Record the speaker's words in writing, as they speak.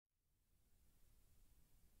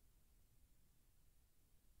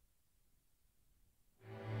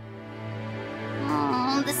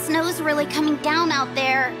is really coming down out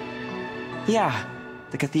there. Yeah,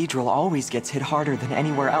 the cathedral always gets hit harder than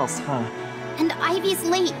anywhere else, huh? And Ivy's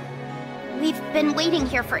late. We've been waiting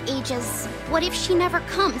here for ages. What if she never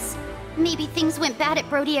comes? Maybe things went bad at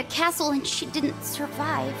Brodia Castle and she didn't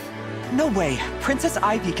survive. No way! Princess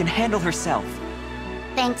Ivy can handle herself.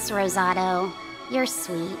 Thanks, Rosado. You're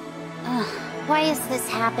sweet. Ugh, why is this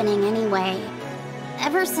happening anyway?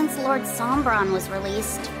 Ever since Lord Sombron was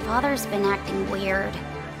released, Father's been acting weird.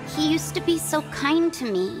 He used to be so kind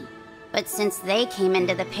to me. But since they came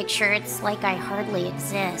into the picture, it's like I hardly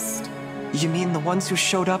exist. You mean the ones who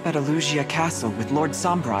showed up at Elusia Castle with Lord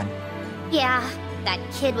Sombron? Yeah, that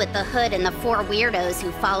kid with the hood and the 4 weirdos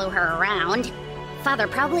who follow her around. Father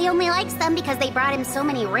probably only likes them because they brought him so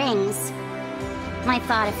many rings. I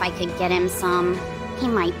thought if I could get him some, he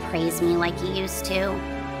might praise me like he used to.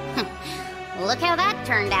 Look how that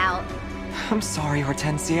turned out. I'm sorry,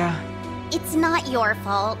 Hortensia. It's not your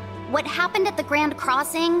fault. What happened at the Grand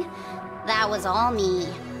Crossing, that was all me.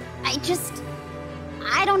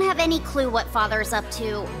 I don't have any clue what Father's up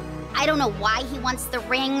to. I don't know why he wants the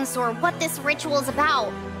rings or what this ritual's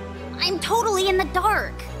about. I'm totally in the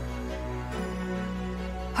dark.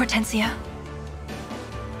 Hortensia.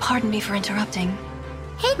 Pardon me for interrupting.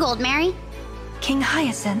 Hey, Goldmary. King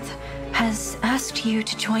Hyacinth has asked you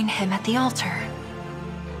to join him at the altar.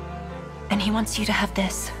 And he wants you to have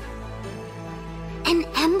this. An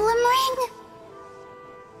emblem ring?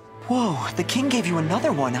 Whoa, the king gave you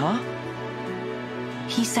another one, huh?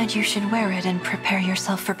 He said you should wear it and prepare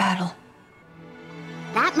yourself for battle.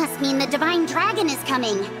 That must mean the Divine Dragon is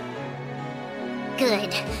coming.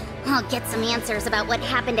 Good. I'll get some answers about what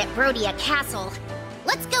happened at Brodia Castle.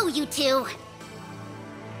 Let's go, you two!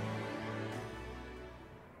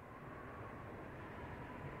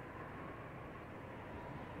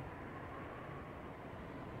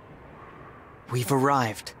 We've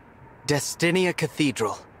arrived. Destinia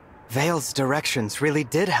Cathedral. Vale's directions really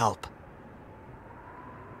did help.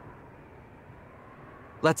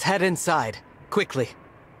 Let's head inside, quickly.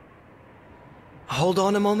 Hold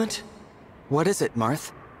on a moment. What is it,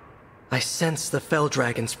 Marth? I sense the Fell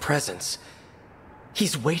Dragon's presence.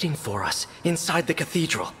 He's waiting for us inside the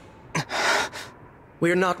cathedral.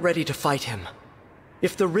 We're not ready to fight him.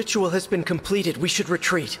 If the ritual has been completed, we should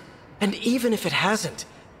retreat. And even if it hasn't,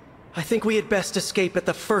 I think we had best escape at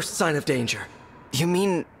the first sign of danger. You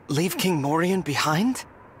mean leave King Morian behind?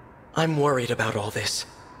 I'm worried about all this.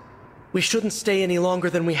 We shouldn't stay any longer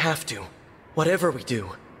than we have to. Whatever we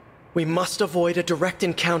do, we must avoid a direct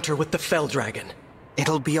encounter with the Fell Dragon.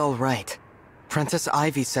 It'll be all right. Princess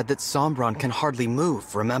Ivy said that Sombron can hardly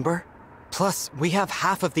move, remember? Plus, we have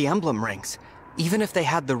half of the emblem rings. Even if they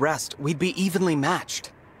had the rest, we'd be evenly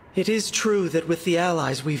matched. It is true that with the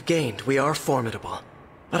allies we've gained, we are formidable.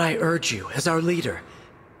 But I urge you, as our leader,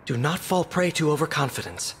 do not fall prey to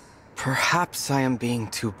overconfidence. Perhaps I am being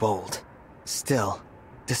too bold. Still,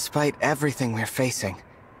 despite everything we're facing,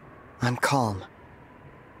 I'm calm.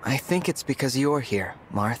 I think it's because you're here,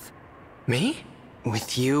 Marth. Me?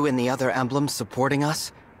 With you and the other emblems supporting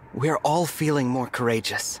us, we're all feeling more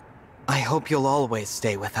courageous. I hope you'll always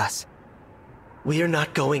stay with us. We are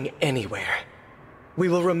not going anywhere. We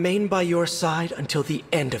will remain by your side until the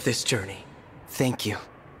end of this journey. Thank you.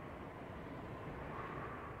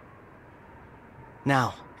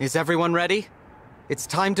 Now, is everyone ready? It's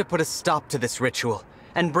time to put a stop to this ritual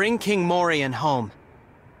and bring King Morian home.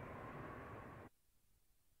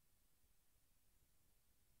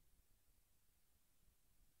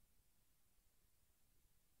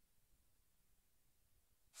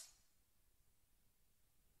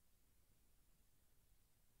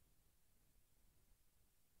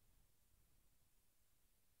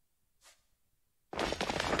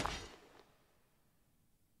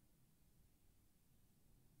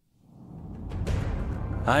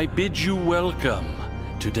 I bid you welcome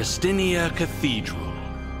to Destinia Cathedral.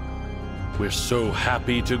 We're so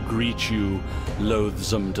happy to greet you,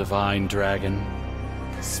 loathsome Divine Dragon.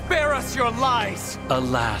 Spare us your lies!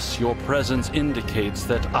 Alas, your presence indicates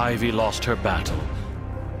that Ivy lost her battle.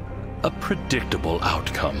 A predictable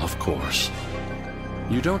outcome, of course.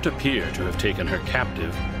 You don't appear to have taken her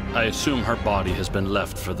captive. I assume her body has been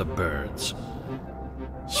left for the birds.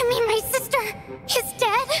 You mean my sister is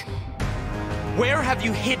dead? Where have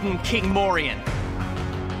you hidden King Morian?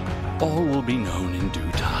 All will be known in due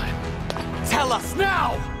time. Tell us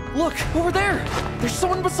now! Look, over there! There's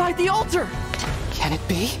someone beside the altar! Can it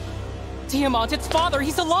be? Tiamat, it's father!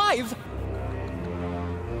 He's alive!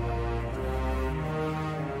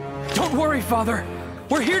 Don't worry, father!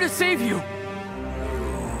 We're here to save you!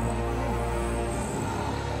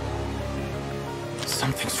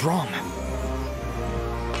 Something's wrong.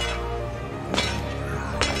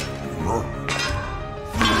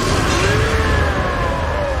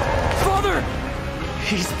 Father!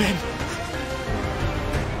 He's been...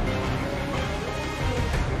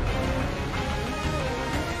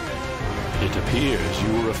 It appears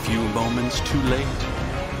you were a few moments too late.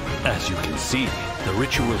 As you can see, the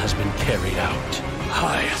ritual has been carried out.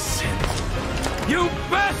 Hyacinth! You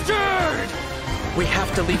bastard! We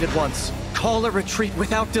have to leave at once. Call a retreat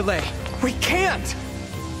without delay. We can't!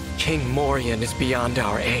 King Morian is beyond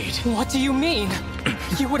our aid. What do you mean?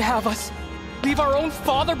 You would have us leave our own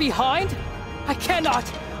father behind? I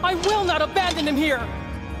cannot! I will not abandon him here!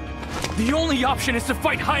 The only option is to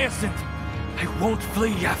fight Hyacinth! I won't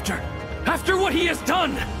flee after what he has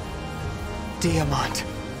done! Diamant.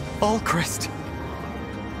 Ulchrist.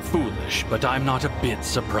 Foolish, but I'm not a bit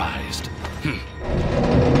surprised.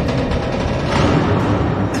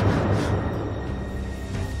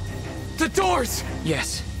 The doors!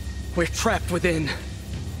 Yes, we're trapped within.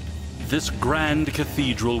 This grand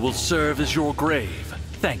cathedral will serve as your grave.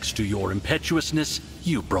 Thanks to your impetuousness,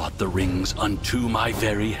 you brought the rings unto my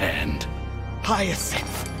very hand.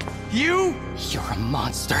 Hyacinth! You? You're a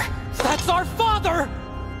monster. That's our father!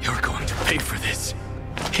 You're going to pay for this.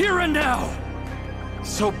 Here and now!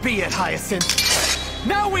 So be it, Hyacinth.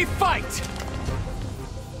 Now we fight!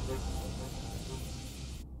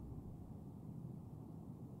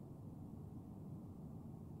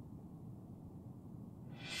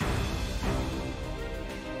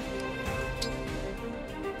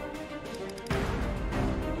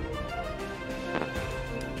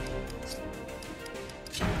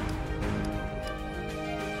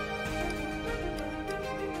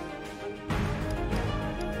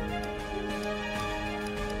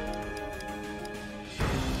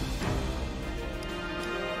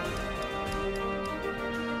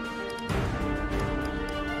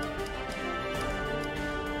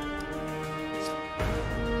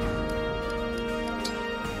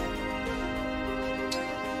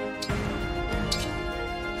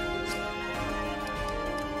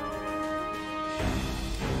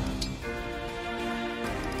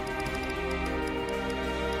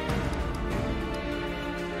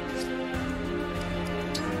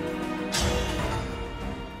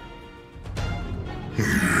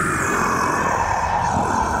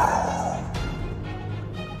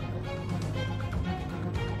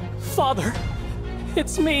 Father,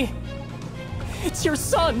 it's me. It's your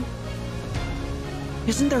son.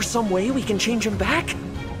 Isn't there some way we can change him back?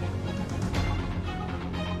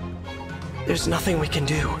 There's nothing we can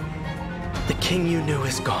do. The king you knew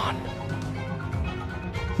is gone.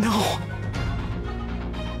 No.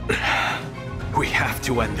 We have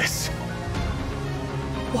to end this.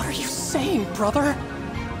 What are you saying, brother?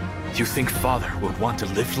 You think Father would want to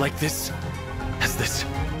live like this? As this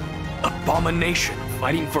abomination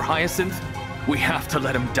fighting for Hyacinth? We have to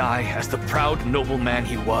let him die as the proud nobleman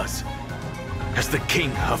he was. As the king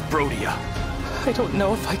of Brodia. I don't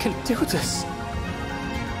know if I can do this.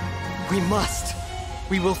 We must.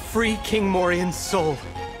 We will free King Morian's soul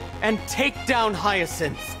and take down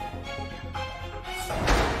Hyacinth.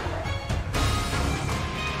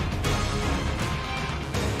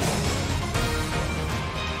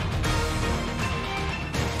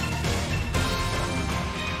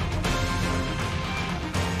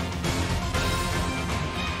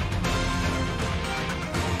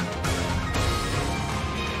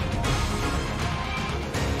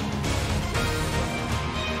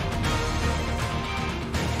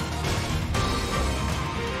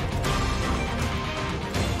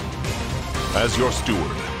 As your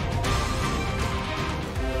steward.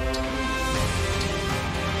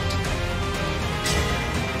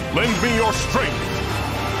 Lend me your strength!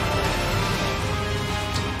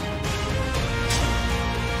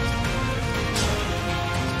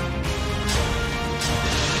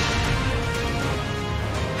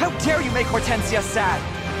 How dare you make Hortensia sad?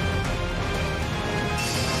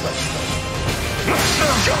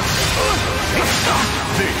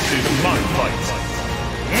 This is my fight!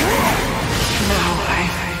 Now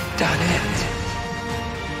I've done it.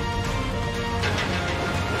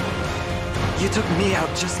 You took me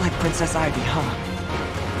out just like Princess Ivy, huh?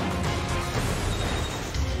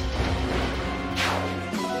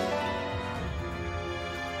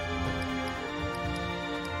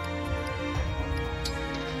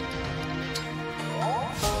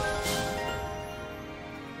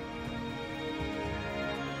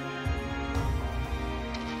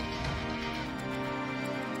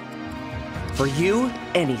 For you,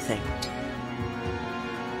 anything.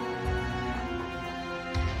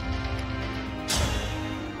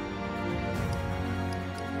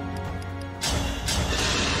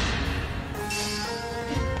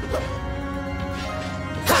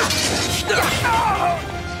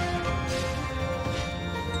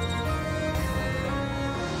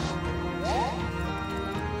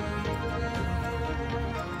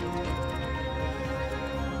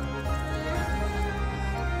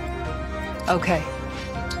 Okay.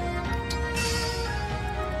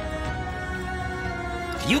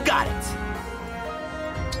 You got it!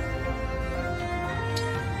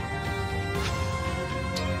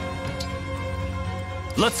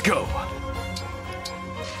 Let's go!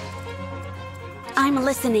 I'm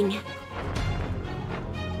listening.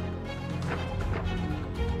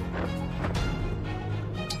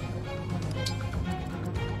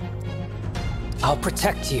 I'll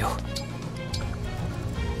protect you.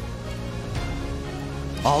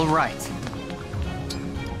 All right.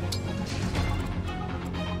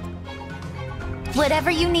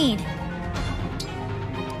 Whatever you need.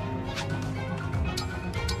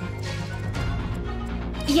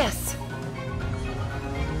 Yes.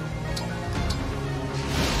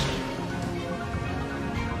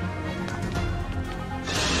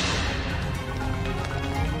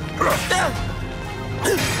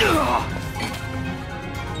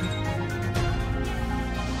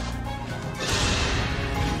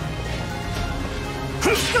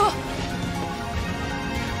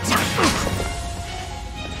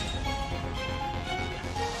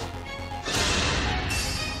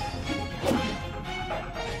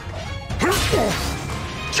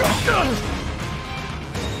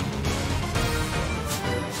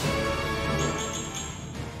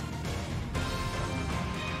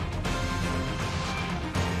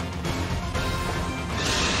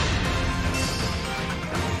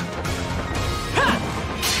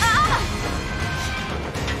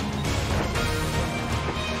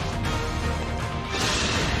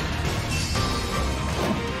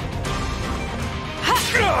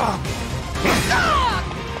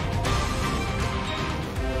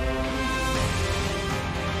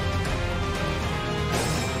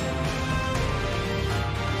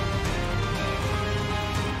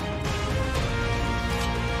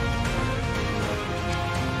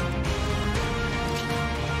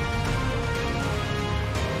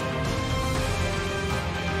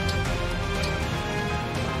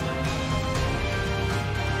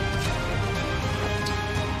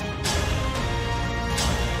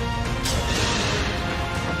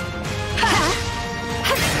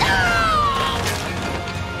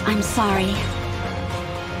 I'm sorry.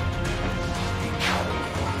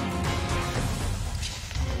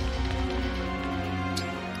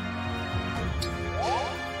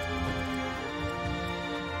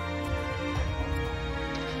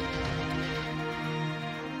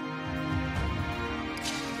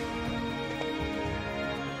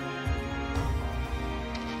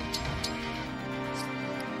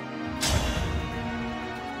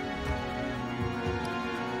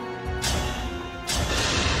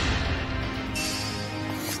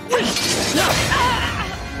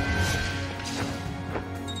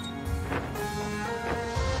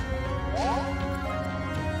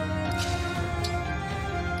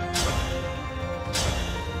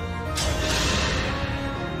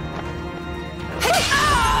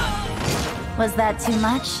 Was that too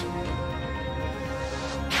much?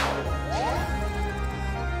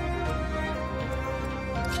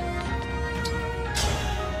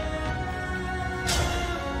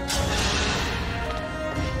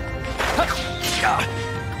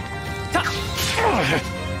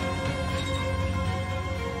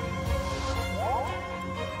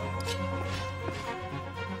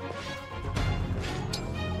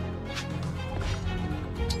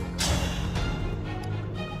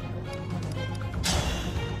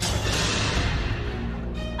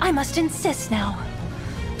 I must insist now.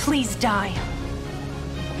 Please die.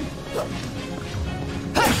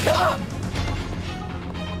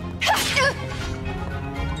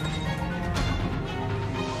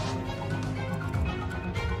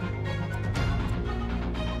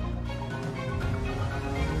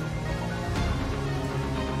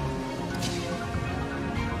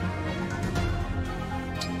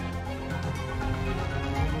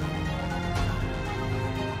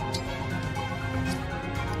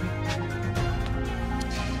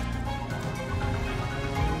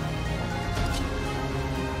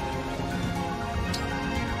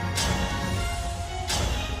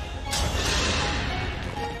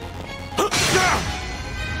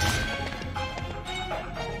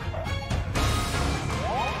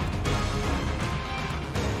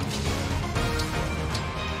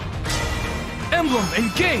 Emblem,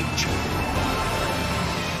 engage!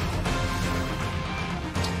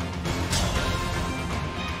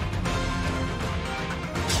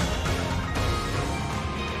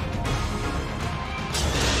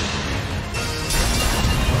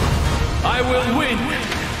 I will win!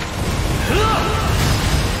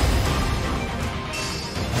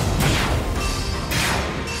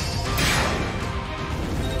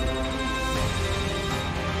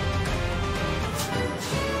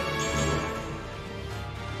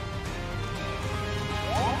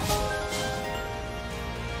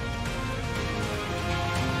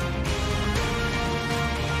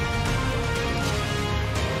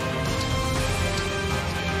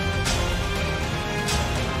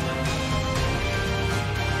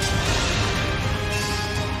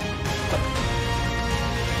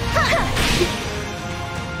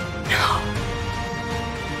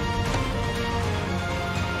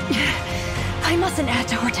 doesn't add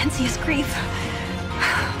to Hortensia's grief.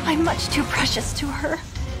 I'm much too precious to her.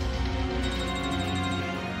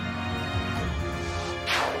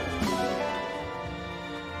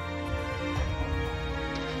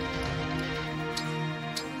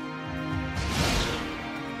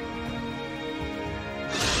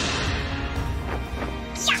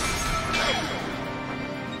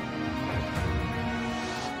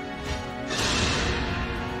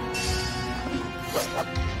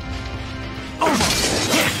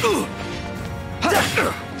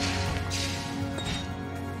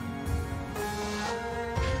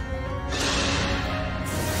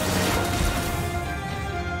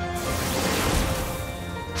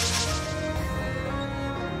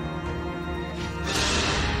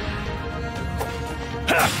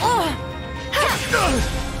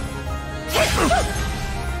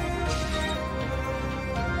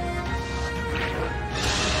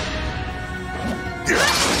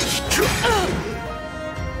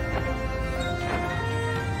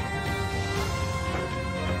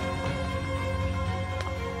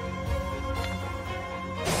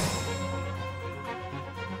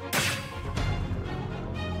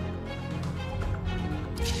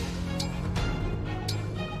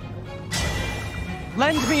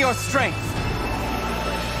 Lend me your strength!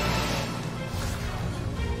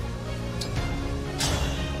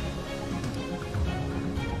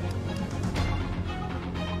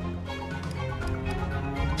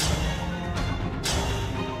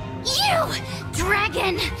 You!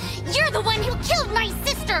 Dragon! You're the one who killed my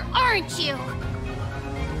sister, aren't you?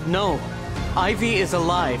 No. Ivy is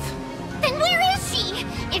alive. Then where is she?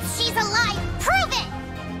 If she's alive, prove it!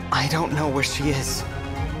 I don't know where she is.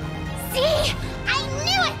 See? I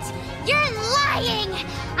knew it! You're lying!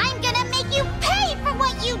 I'm gonna make you pay for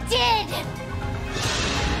what you did!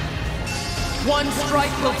 One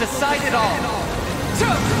strike will decide it all!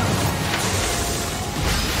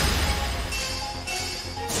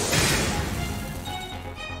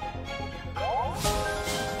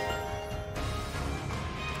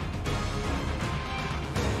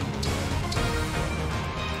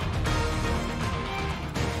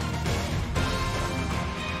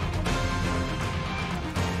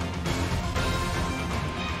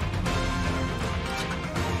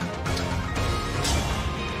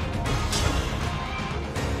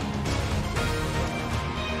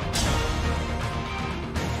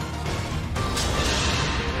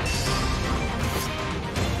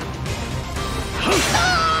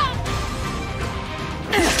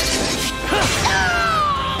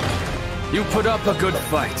 You put up a good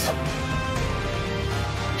fight.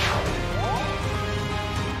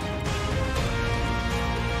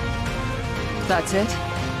 That's it?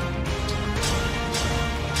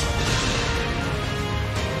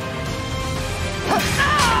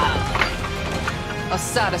 A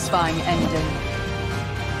satisfying ending.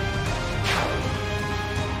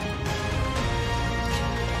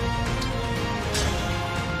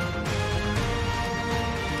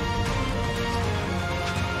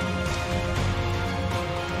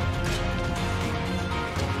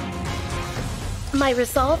 My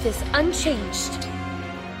resolve is unchanged.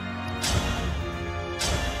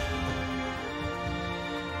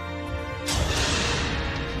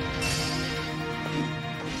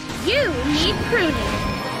 You need pruning.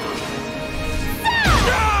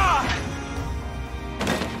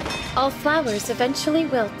 All flowers eventually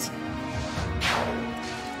wilt.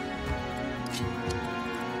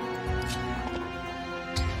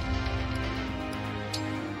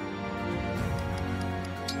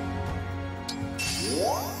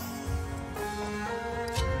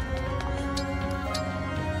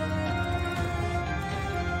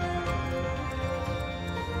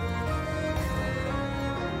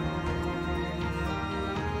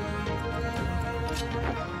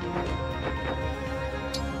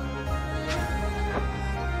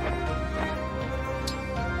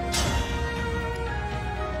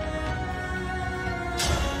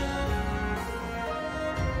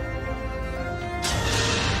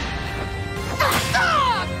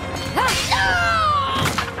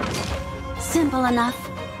 Simple enough.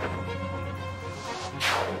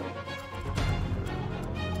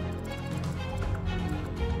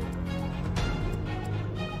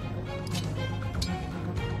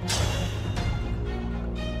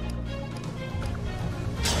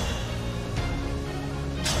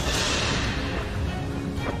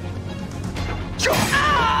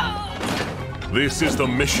 This is the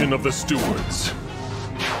mission of the stewards.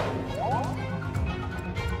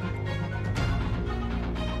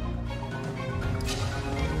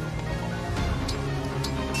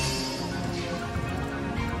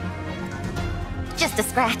 Just a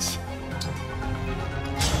scratch.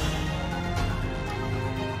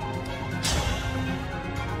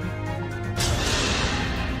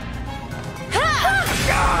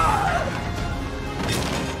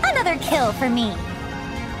 kill for me.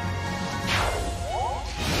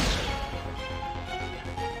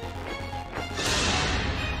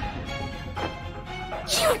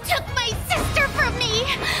 You took my sister from me!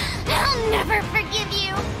 I'll never forgive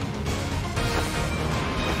you!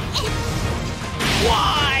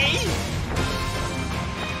 Why?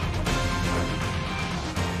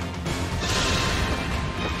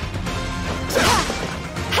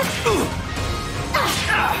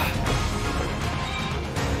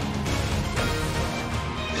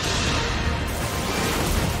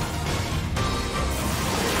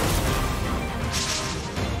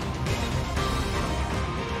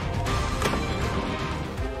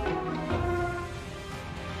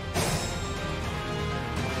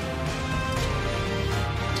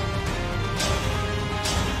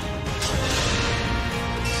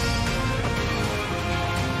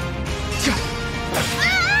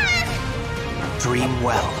 Dream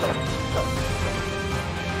well.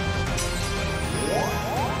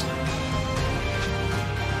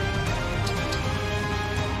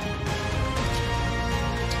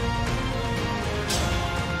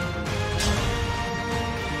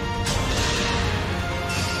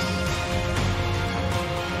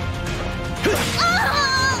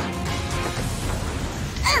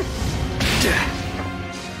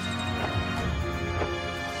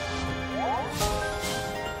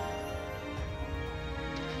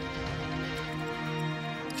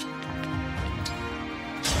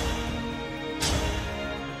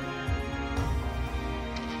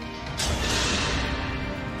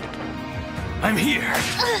 I'm here!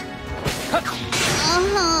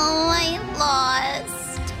 Oh, I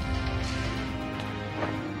lost.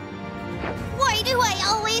 Why do I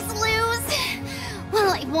always lose?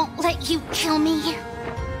 Well, I won't let you kill me.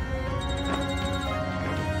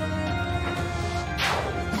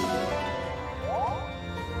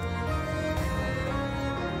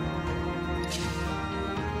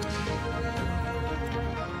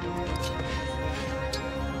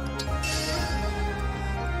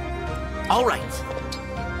 All right.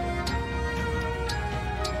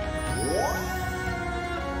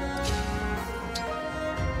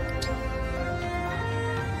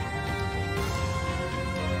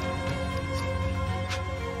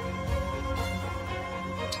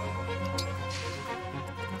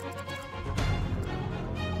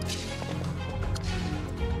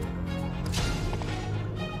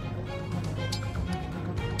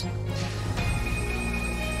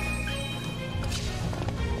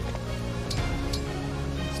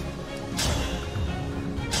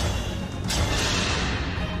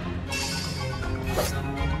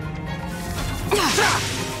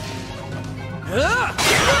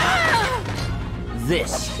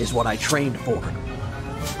 This is what I trained for.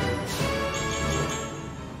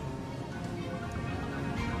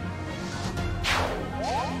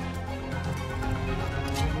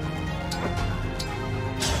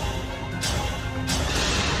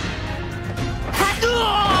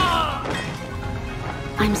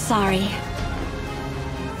 I'm sorry.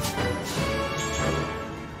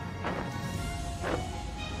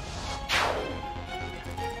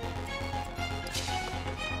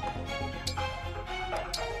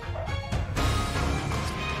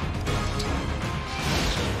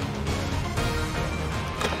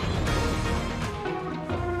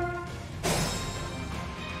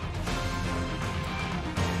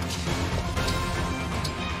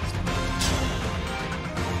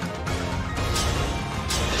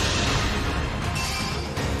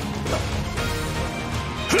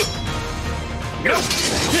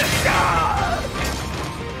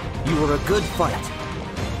 You were a good fight.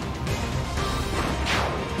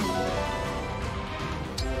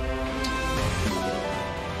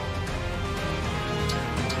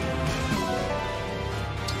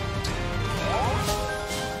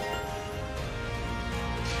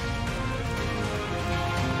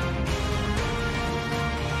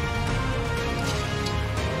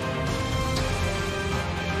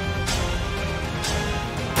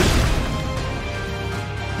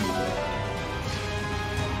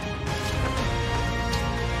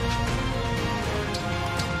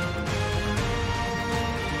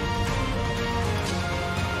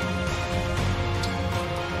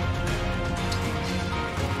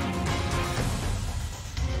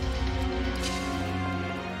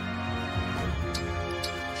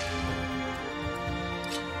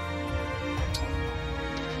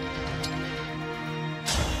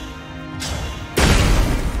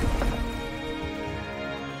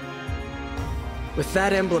 With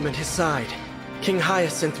that emblem at his side, King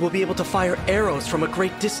Hyacinth will be able to fire arrows from a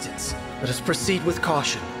great distance. Let us proceed with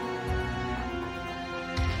caution.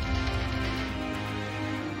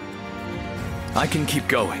 I can keep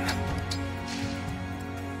going.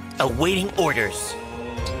 awaiting orders.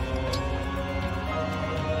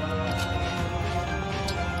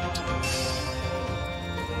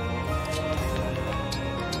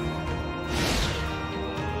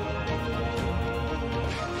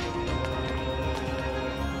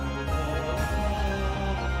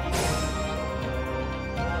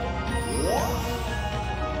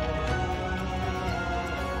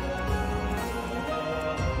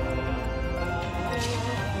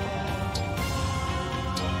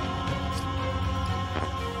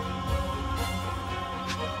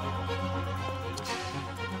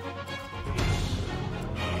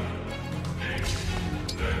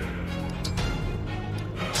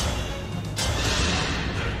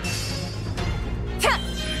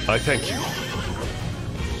 I thank you.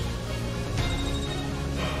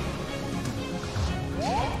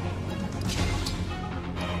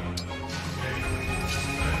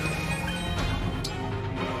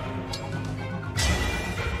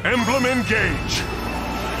 Emblem engage!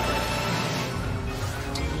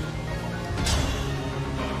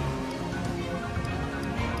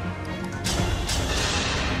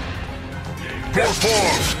 For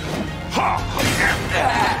form! Ha!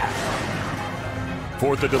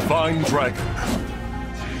 For the Divine Dragon.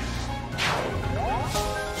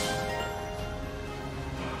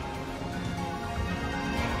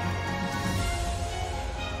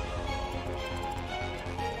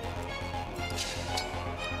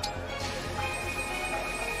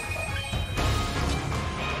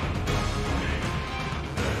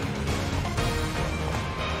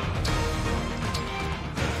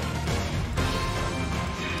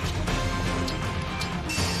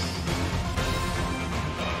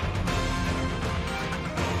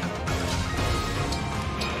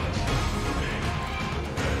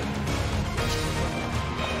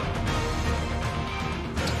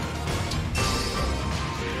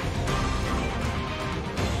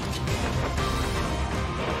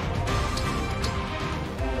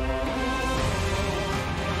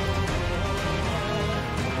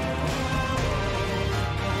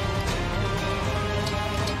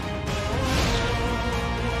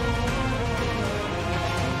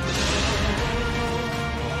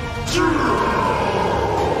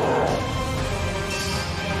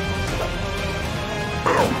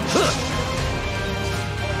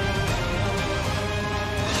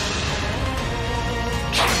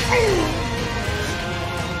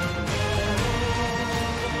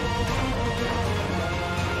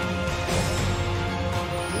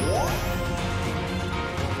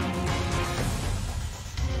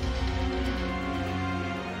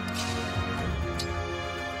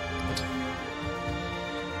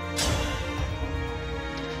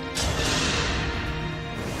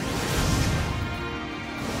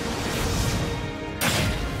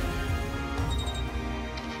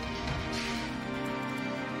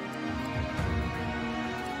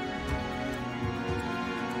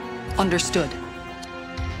 Understood.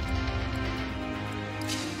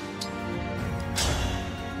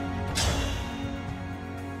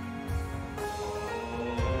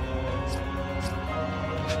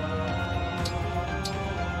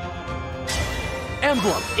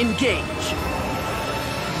 Emblem, engage!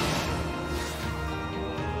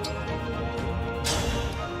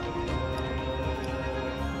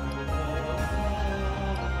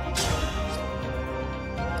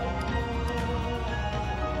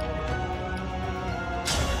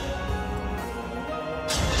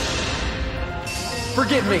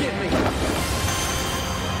 Forgive me!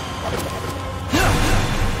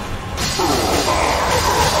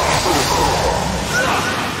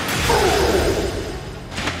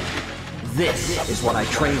 This is what I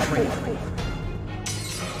trained for.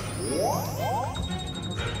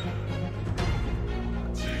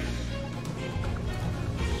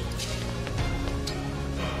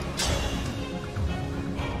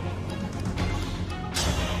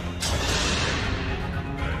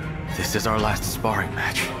 This is our last sparring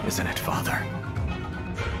match, isn't it, Father?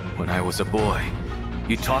 When I was a boy,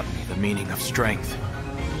 you taught me the meaning of strength.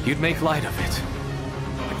 You'd make light of it.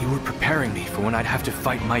 But you were preparing me for when I'd have to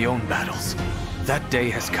fight my own battles. That day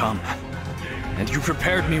has come. And you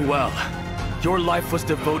prepared me well. Your life was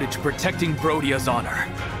devoted to protecting Brodia's honor.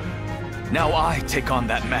 Now I take on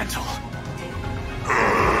that mantle.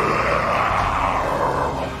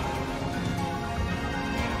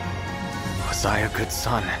 Was I a good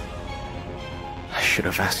son? I should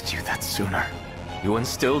have asked you that sooner. You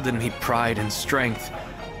instilled in me pride and strength.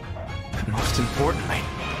 But most importantly,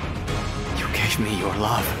 you gave me your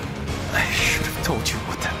love. I should have told you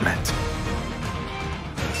what that meant.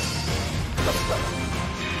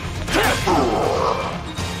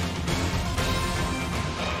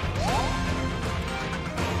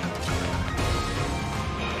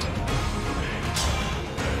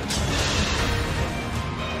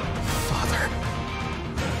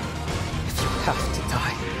 have to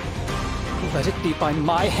die. Let it be by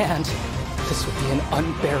my hand. This would be an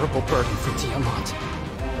unbearable burden for Tiamat.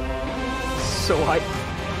 So I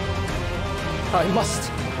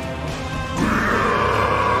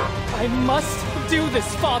must do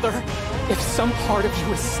this, Father! If some part of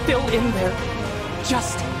you is still in there,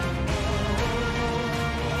 just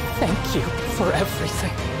thank you for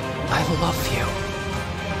everything. I love you.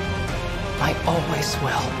 I always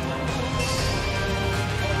will.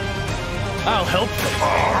 I'll help.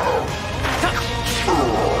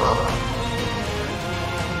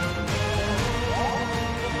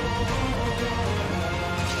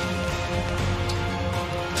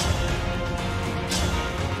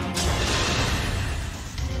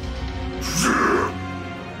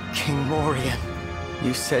 King Morian,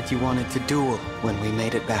 you said you wanted to duel when we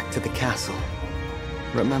made it back to the castle.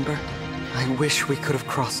 Remember? I wish we could have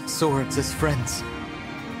crossed swords as friends.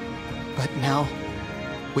 But now,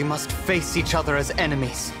 we must face each other as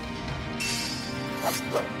enemies.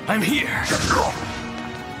 I'm here.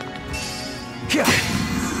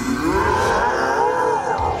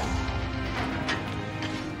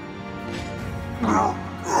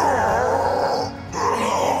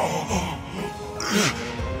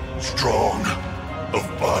 Strong of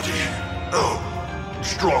body,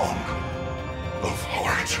 strong of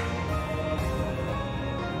heart.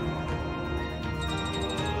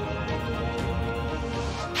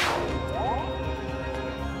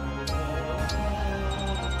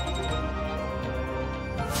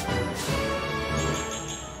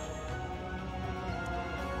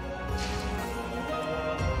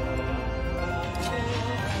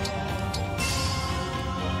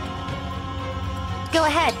 Go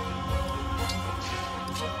ahead.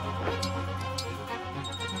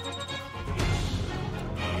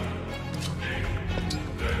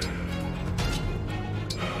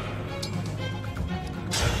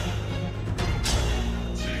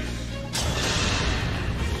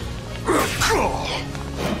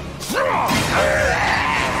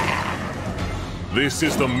 This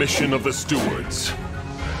is the mission of the stewards.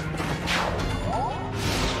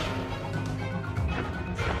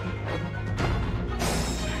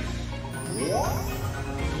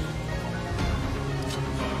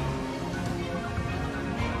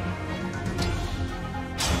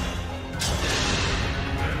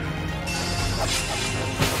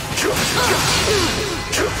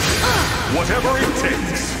 Whatever it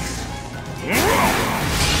takes.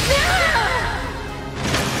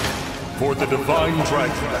 For the Divine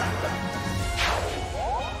Dragon.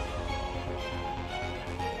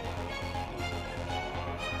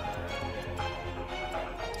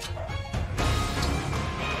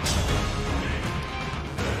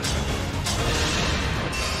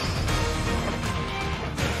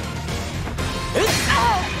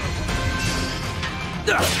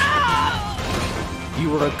 You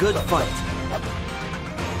were a good fight.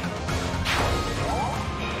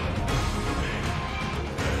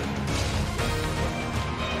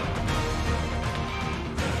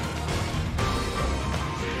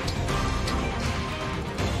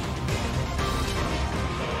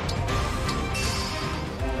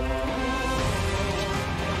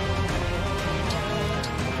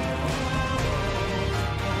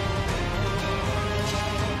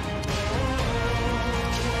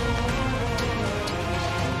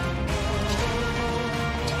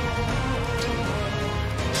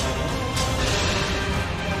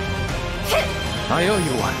 I owe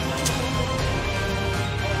you one.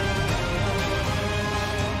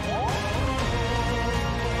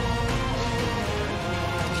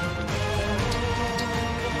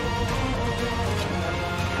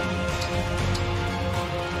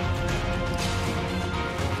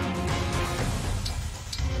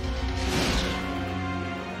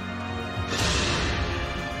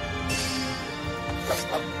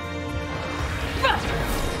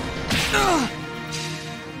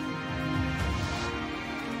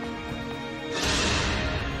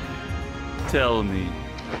 Tell me,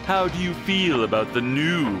 how do you feel about the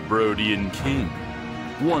new Brodian king?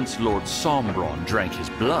 Once Lord Sombron drank his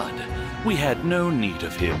blood, we had no need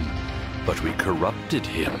of him, but we corrupted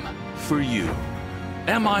him for you.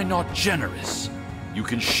 Am I not generous? You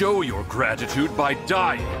can show your gratitude by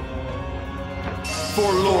dying.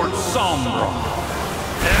 For Lord Sombron.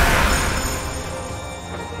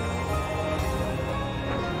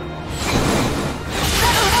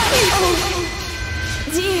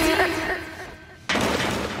 Dear!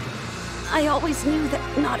 I always knew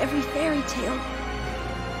that not every fairy tale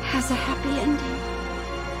has a happy ending.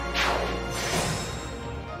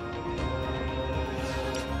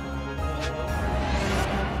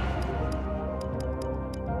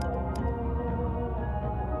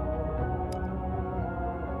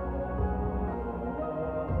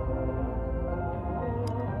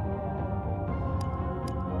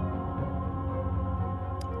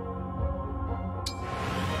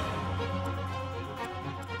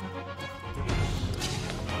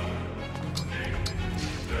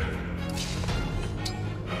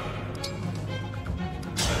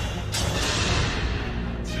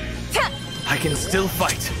 can still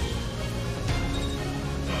fight.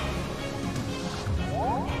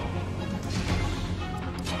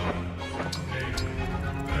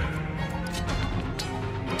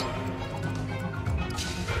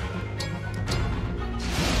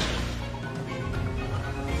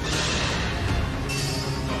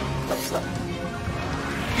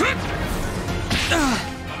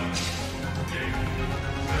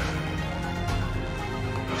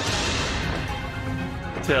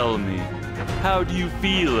 Tell me, how do you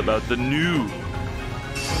feel about the new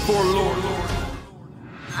Forlorn?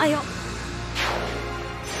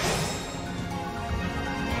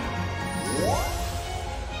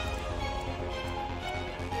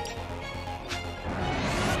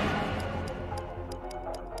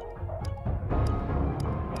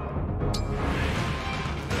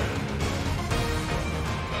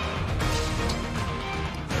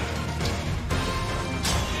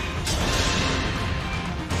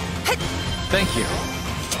 Thank you.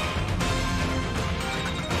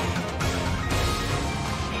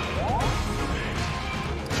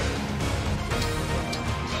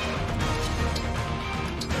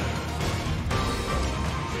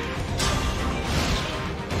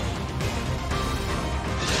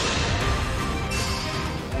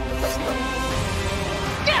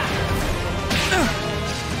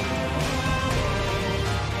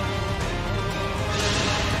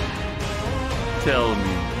 Tell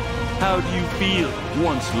me, how do you feel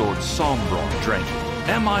once Lord Sombron drank it?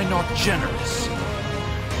 Am I not generous?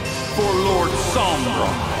 For Lord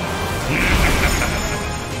Sombron!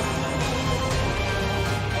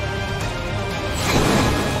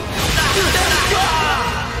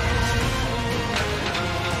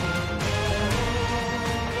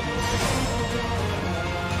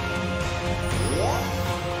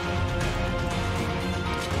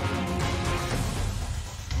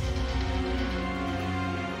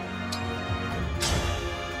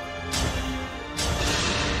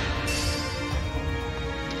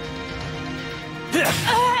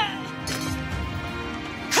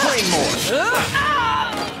 Train more!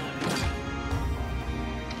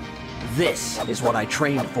 This is what I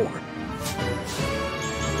trained for.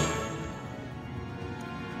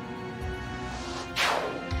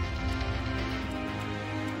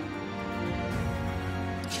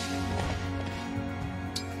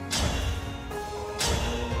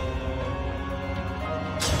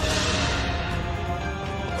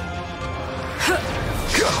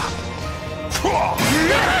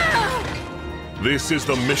 This is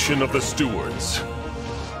the mission of the stewards.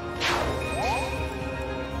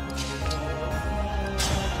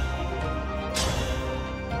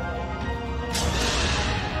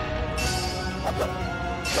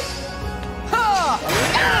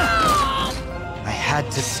 I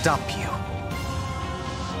had to stop you.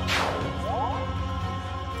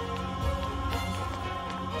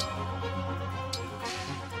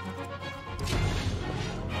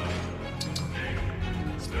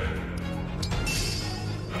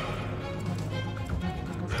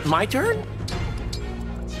 My turn?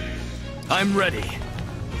 I'm ready.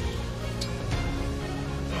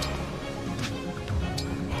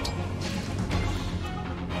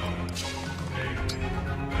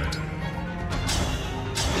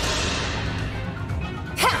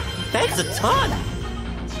 Thanks a ton!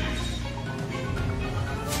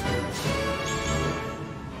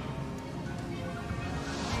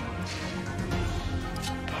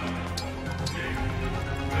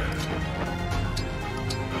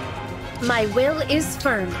 My will is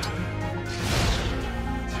firm.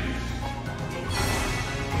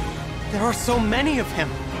 There are so many of him.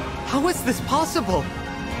 How is this possible?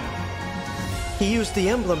 He used the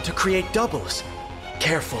emblem to create doubles.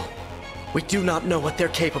 Careful. We do not know what they're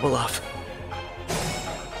capable of.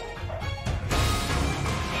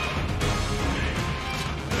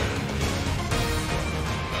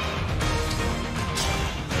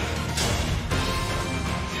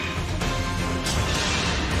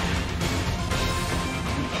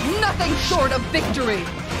 Nothing short of victory!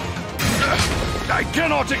 I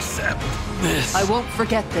cannot accept this! I won't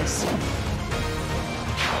forget this.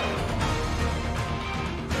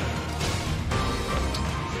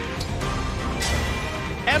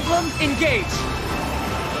 Emblem, engage!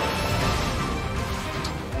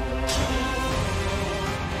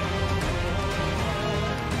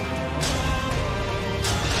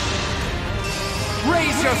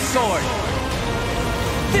 Raise your sword!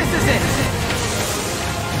 This is it!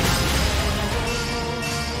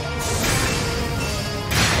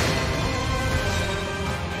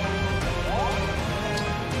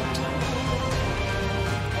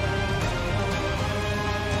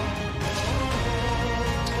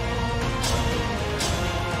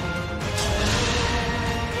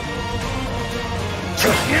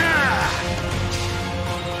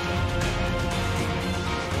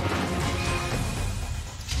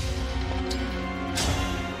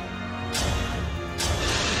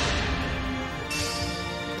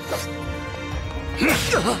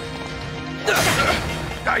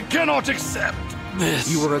 I cannot accept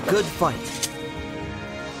this. You were a good fight.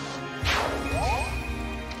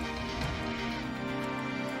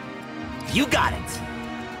 You got it!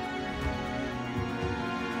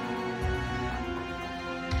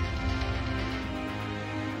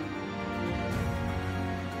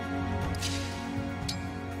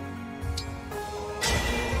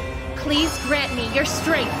 Please grant me your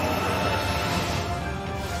strength.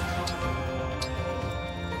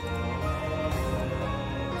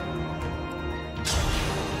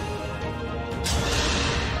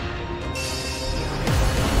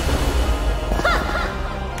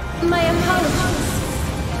 My apologies.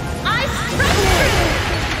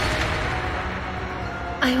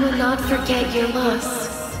 I will not forget your loss.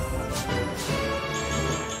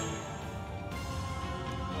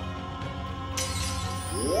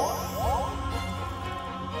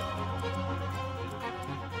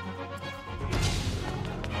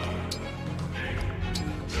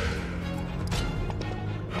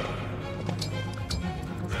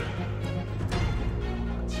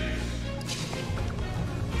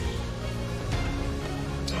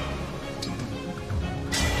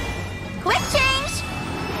 Quick change!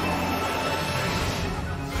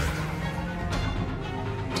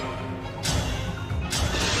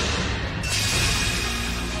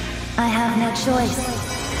 I have no choice.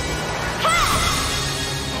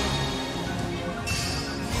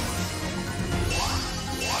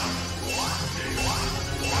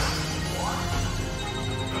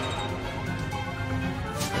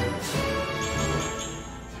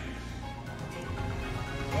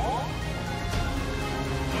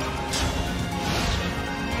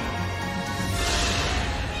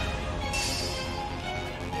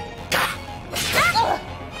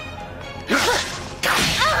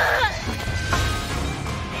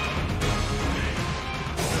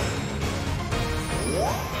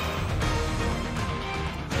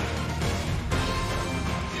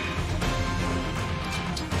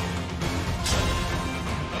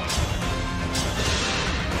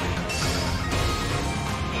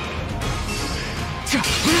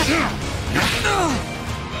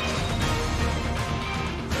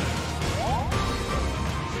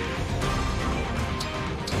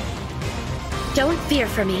 Don't fear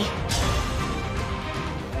for me.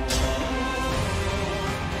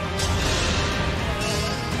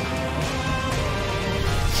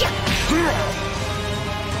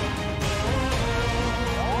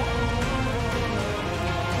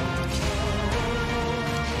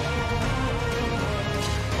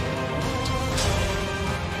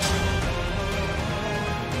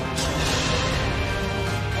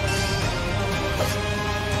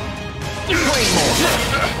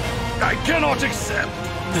 I cannot accept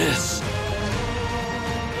this.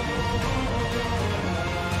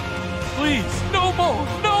 Please, no more!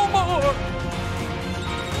 No more!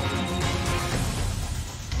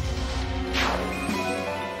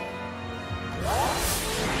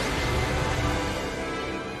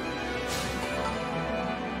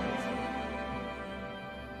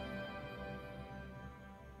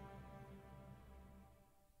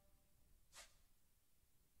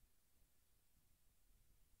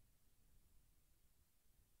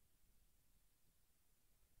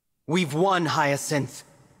 We've won, Hyacinth.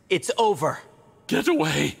 It's over. Get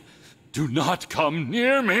away. Do not come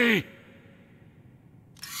near me.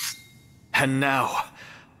 And now,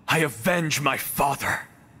 I avenge my father.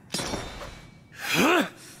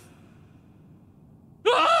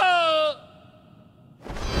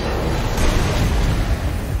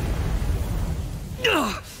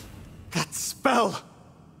 That spell!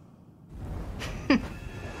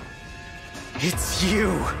 It's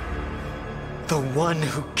you! The one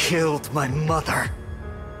who killed my mother.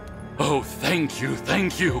 Oh, thank you,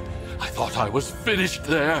 thank you. I thought I was finished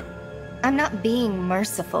there. I'm not being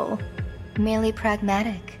merciful, merely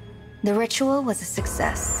pragmatic. The ritual was a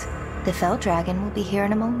success. The Fell Dragon will be here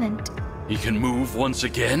in a moment. He can move once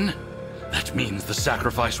again? That means the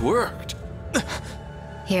sacrifice worked.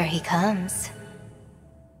 Here he comes.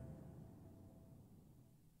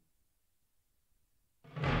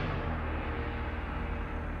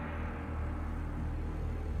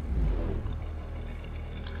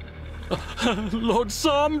 Lord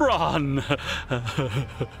Sombron!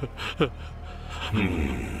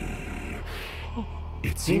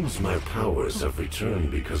 It seems my powers have returned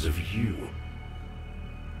because of you.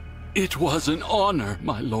 It was an honor,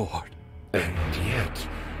 my lord. And yet,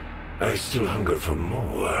 I still hunger for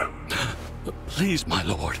more. Please, my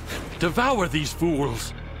lord, devour these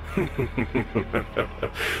fools.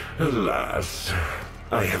 Alas,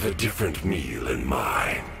 I have a different meal in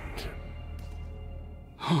mind.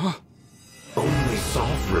 Huh? Only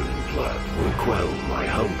sovereign blood will quell my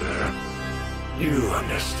hunger. You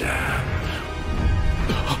understand?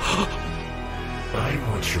 I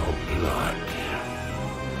want your blood.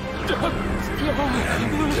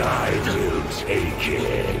 And I will take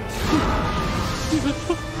it.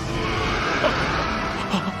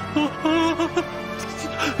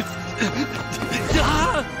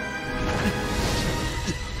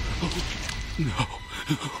 No.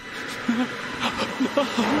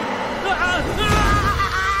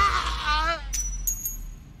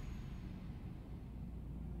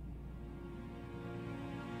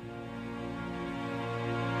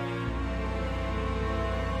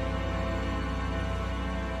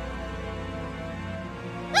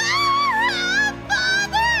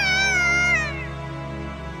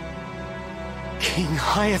 King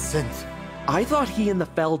Hyacinth! I thought he and the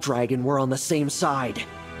Fell Dragon were on the same side.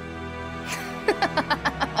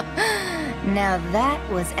 Now that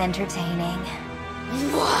was entertaining.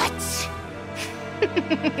 What?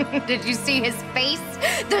 Did you see his face?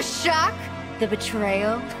 The shock? The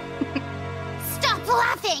betrayal? Stop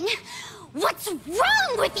laughing! What's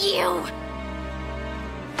wrong with you?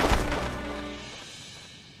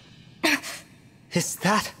 Is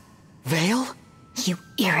that Vale? You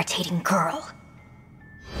irritating girl.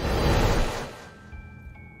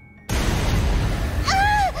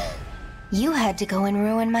 You had to go and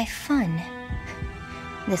ruin my fun.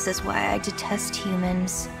 This is why I detest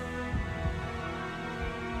humans.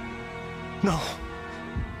 No,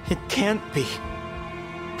 it can't be.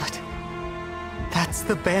 But that's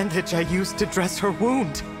the bandage I used to dress her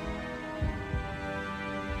wound.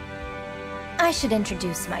 I should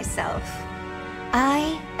introduce myself.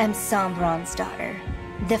 I am Sombron's daughter,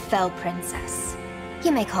 the Fell Princess.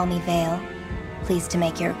 You may call me Vale. Pleased to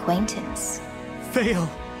make your acquaintance. Vale?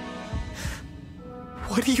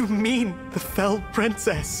 What do you mean, the Fell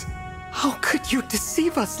Princess? How could you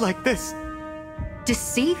deceive us like this?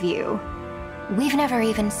 Deceive you? We've never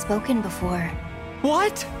even spoken before.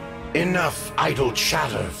 What? Enough idle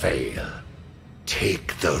chatter, Vale.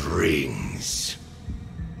 Take the rings.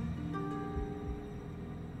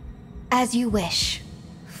 As you wish,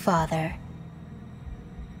 Father.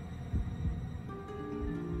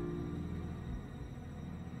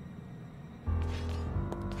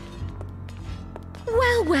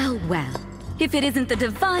 Well, well, well. If it isn't the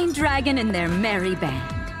Divine Dragon and their merry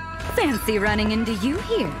band. Fancy running into you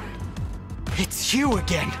here. It's you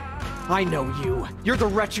again! I know you. You're the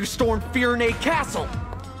wretch who stormed Firenade Castle!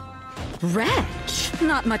 Wretch?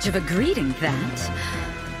 Not much of a greeting, that.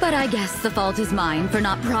 But I guess the fault is mine for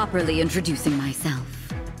not properly introducing myself.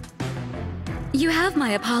 You have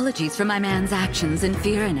my apologies for my man's actions in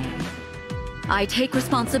Firenade. I take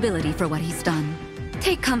responsibility for what he's done.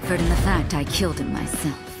 Take comfort in the fact I killed him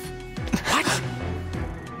myself. What?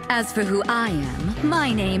 As for who I am,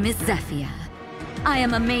 my name is Zephyr. I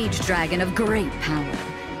am a mage dragon of great power,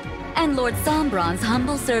 and Lord Sombron's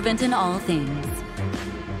humble servant in all things.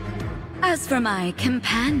 As for my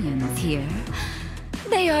companions here,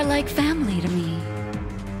 they are like family to me.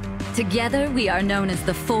 Together, we are known as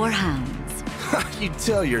the Four Hounds. You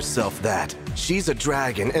tell yourself that. She's a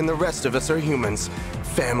dragon, and the rest of us are humans.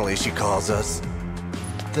 Family, she calls us.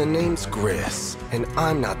 The name's Gris, and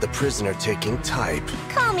I'm not the prisoner-taking type.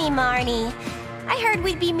 Call me Marnie. I heard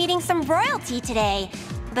we'd be meeting some royalty today,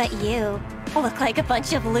 but you look like a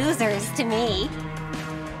bunch of losers to me.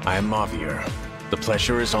 I'm Mavier. The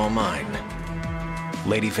pleasure is all mine.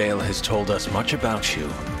 Lady Vale has told us much about you.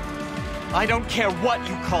 I don't care what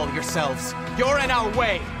you call yourselves. You're in our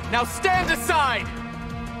way. Now stand aside!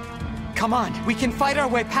 Come on, we can fight our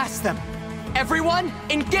way past them. Everyone,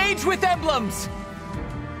 engage with emblems!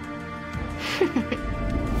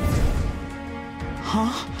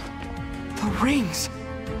 Huh? The rings!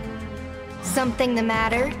 Something the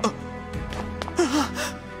matter?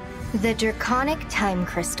 The Draconic Time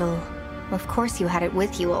Crystal. Of course you had it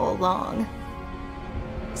with you all along.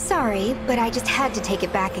 Sorry, but I just had to take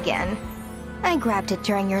it back again. I grabbed it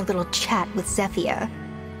during your little chat with Zephyr.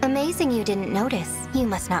 Amazing you didn't notice. You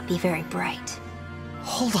must not be very bright.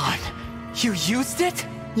 Hold on. You used it?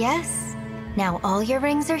 Yes. Now all your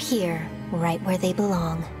rings are here, right where they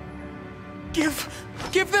belong.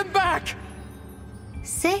 Give them back!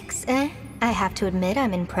 6, eh? I have to admit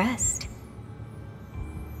I'm impressed.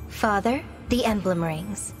 Father, the emblem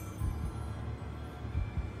rings.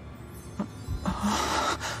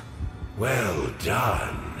 Well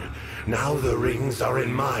done. Now the rings are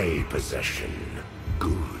in my possession.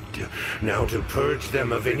 Good. Now to purge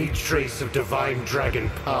them of any trace of divine dragon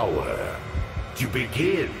power. To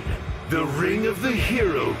begin, the Ring of the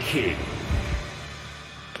Hero King.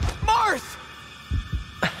 Marth!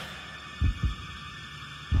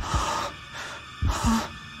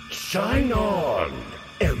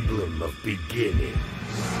 time of beginnings.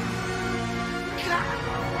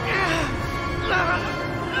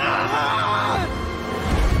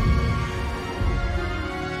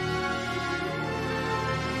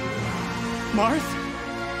 Marth?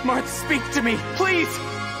 Marth, speak to me, please!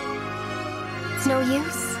 It's no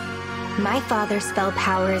use. My father's spell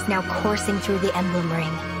power is now coursing through the Emblem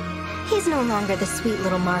Ring. He's no longer the sweet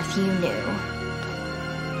little Marth you knew.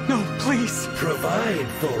 No, please! Provide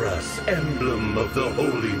for us, Emblem of the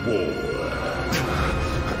Holy War.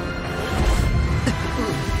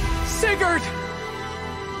 Sigurd!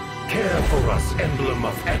 Care for us, Emblem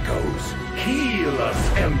of Echoes. Heal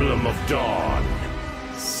us, Emblem of Dawn.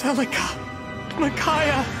 Celica!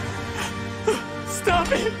 Micaiah!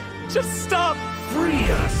 Stop it! Just stop! Free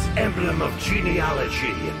us, Emblem of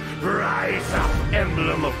Genealogy. Rise up,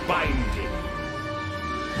 Emblem of Binding.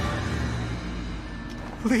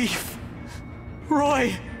 Leave.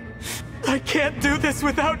 Roy! I can't do this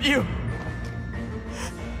without you!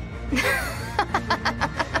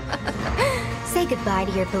 Say goodbye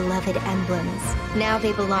to your beloved emblems. Now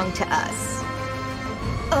they belong to us.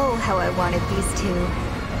 Oh, how I wanted these two.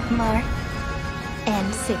 Marth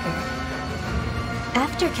and Sigurd.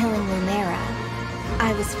 After killing Lumera,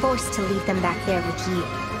 I was forced to leave them back there with you.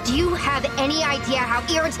 Do you have any idea how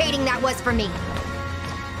irritating that was for me?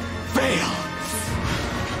 Fail!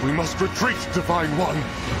 We must retreat, Divine One!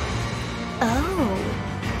 Oh,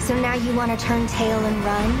 so now you want to turn tail and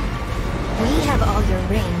run? We have all your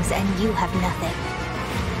rings and you have nothing.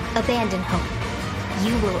 Abandon hope.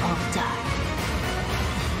 You will all die.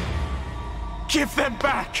 Give them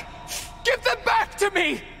back! Give them back to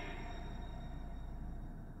me!